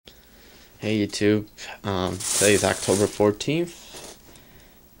Hey YouTube, today's October 14th.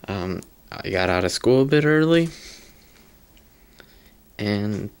 I got out of school a bit early,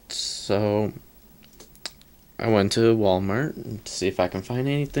 and so I went to Walmart to see if I can find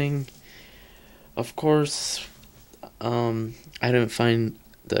anything. Of course, I didn't find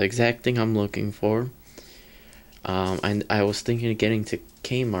the exact thing I'm looking for. I was thinking of getting to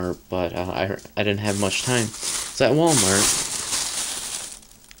Kmart, but I didn't have much time. So at Walmart,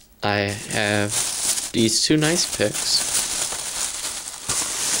 I have these two nice picks.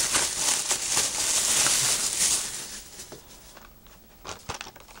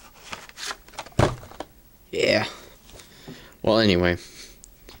 Yeah. Well, anyway,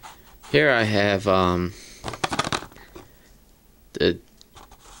 here I have the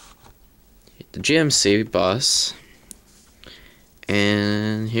GMC bus,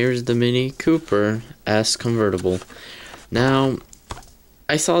 and here's the Mini Cooper S convertible. Now,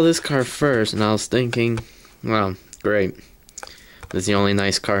 I saw this car first, and I was thinking, well, great. This is the only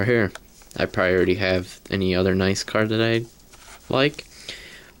nice car here. I probably already have any other nice car that I like,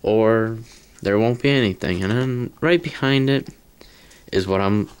 or there won't be anything. And then right behind it is what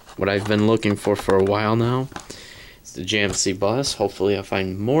I've been looking for a while now. It's the GMC bus. Hopefully I'll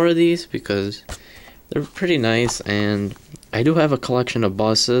find more of these because they're pretty nice, and I do have a collection of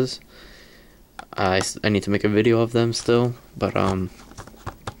buses. I need to make a video of them still, but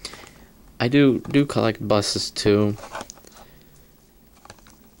I do collect buses too.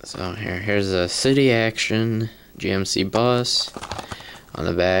 So here's a City Action GMC bus. On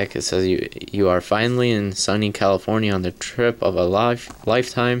the back it says you are finally in sunny California on the trip of a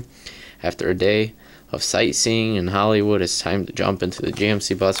lifetime. After a day of sightseeing in Hollywood, it's time to jump into the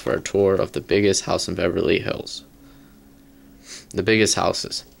GMC bus for a tour of the biggest house in Beverly Hills. The biggest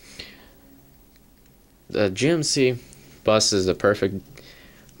houses. The GMC bus is the perfect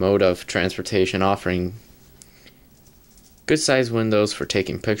mode of transportation, offering good sized windows for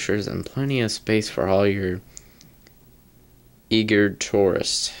taking pictures and plenty of space for all your eager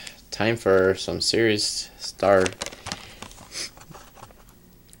tourists. Time for some serious start.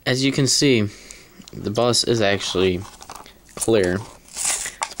 As you can see, the bus is actually clear.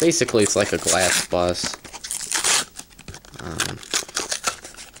 Basically, it's like a glass bus.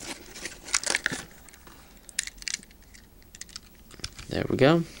 There we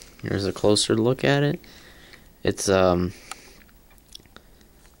go. Here's a closer look at it. It's here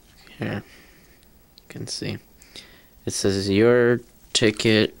you can see. It says your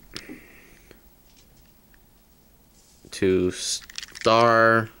ticket to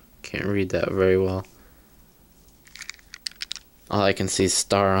Star. Can't read that very well. All I can see is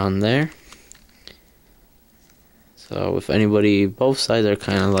Star on there. So if anybody, both sides are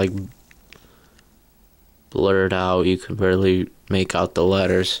kind of like blurred out. You can barely make out the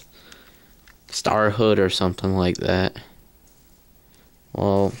letters. Star Hood or something like that.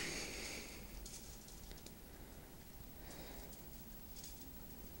 Well,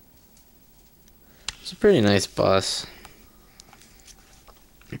 it's a pretty nice bus.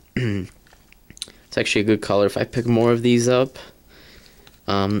 It's actually a good color. If I pick more of these up,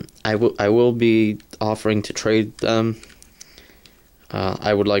 I will be offering to trade them.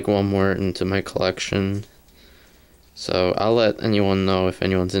 I would like one more into my collection, so I'll let anyone know if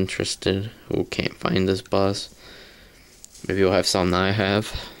anyone's interested who can't find this bus. Maybe you'll have something I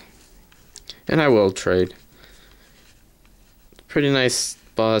have, and I will trade. Pretty nice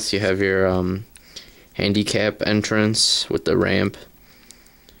bus. You have your handicap entrance with the ramp,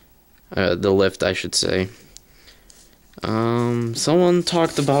 the lift, I should say. Someone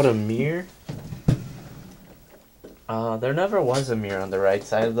talked about a mirror. There never was a mirror on the right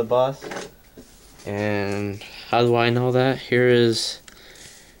side of the bus. And how do I know that? Here is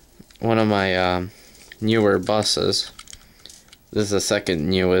one of my newer buses. This is the second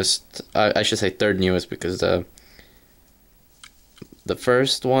newest. I should say third newest, because the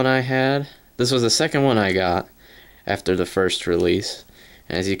first one I had, this was the second one I got after the first release.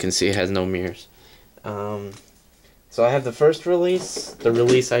 And as you can see, it has no mirrors. So I have the first release, the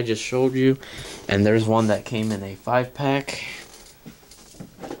release I just showed you, and there's one that came in a 5-pack.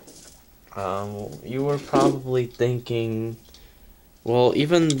 You were probably thinking, well,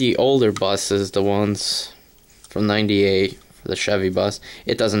 even the older buses, the ones from '98, the Chevy bus,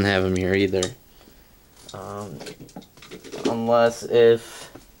 it doesn't have a mirror either. Unless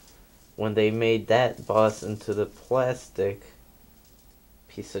if when they made that bus into the plastic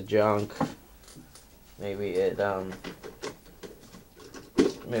piece of junk, maybe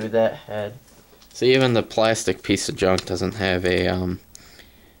that had. So even the plastic piece of junk doesn't have a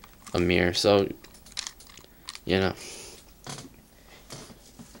mirror. So, you know,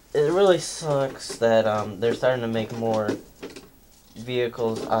 it really sucks that they're starting to make more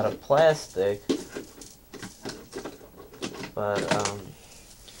vehicles out of plastic, but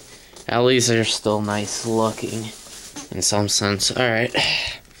at least they're still nice looking in some sense. Alright.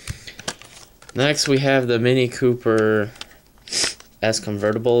 Next we have the Mini Cooper S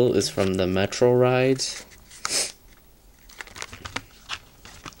convertible. Is from the Metro Rides.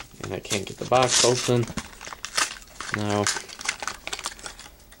 And I can't get the box open. Now,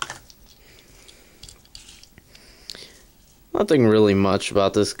 nothing really much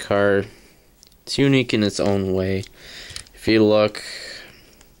about this car. It's unique in its own way. If you look,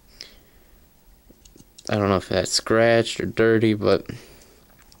 I don't know if that's scratched or dirty, but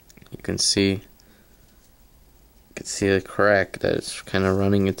you can see the crack that it's kind of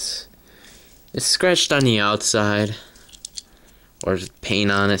running. It's scratched on the outside, or just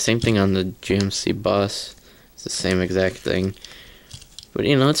paint on it. Same thing on the GMC bus. It's the same exact thing. But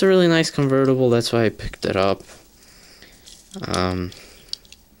you know, it's a really nice convertible. That's why I picked it up. It's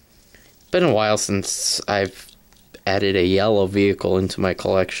been a while since I've added a yellow vehicle into my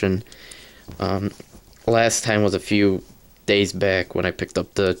collection. Last time was a few days back when I picked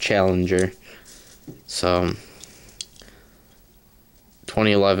up the Challenger. So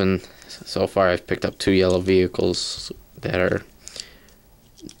 2011 so far, I've picked up 2 yellow vehicles that are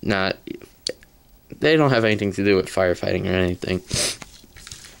not, they don't have anything to do with firefighting or anything.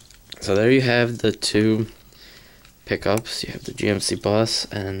 So there you have the 2 pickups. You have the GMC bus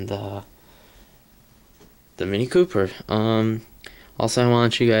and the Mini Cooper. Also, I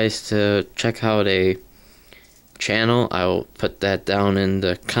want you guys to check out a channel. I will put that down in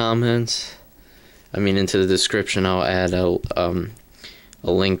the comments. I mean, into the description. I'll add a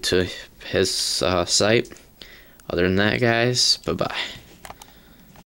link to his site. Other than that, guys, bye-bye.